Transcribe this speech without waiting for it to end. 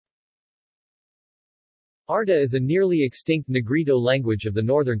Arta is a nearly extinct Negrito language of the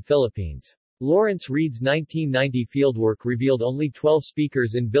northern Philippines. Lawrence Reed's 1990 fieldwork revealed only 12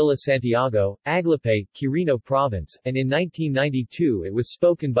 speakers in Villa Santiago, Aglipay, Quirino Province, and in 1992 it was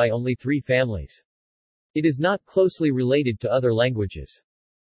spoken by only 3 families. It is not closely related to other languages.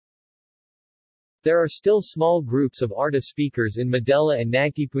 There are still small groups of Arta speakers in Madela and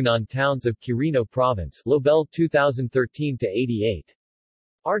Nagtipunan towns of Quirino Province, Lobel 2013-88.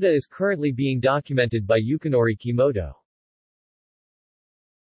 Arta is currently being documented by Yukinori Kimoto.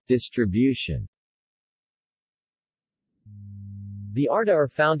 Distribution. The Arta are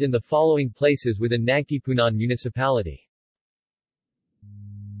found in the following places within Nagtipunan Municipality.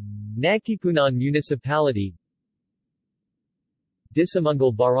 Nagtipunan Municipality,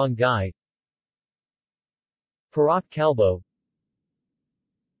 Disamungal Barangay, Parak Calbo,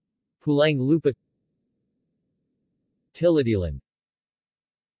 Pulang Lupa, Tiladilan,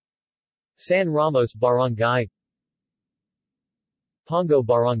 San Ramos Barangay, Pongo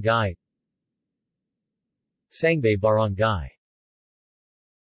Barangay, Sangbay Barangay.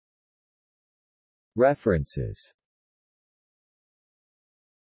 References.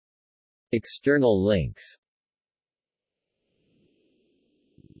 External links.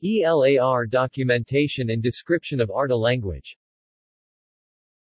 ELAR documentation and description of Arta language.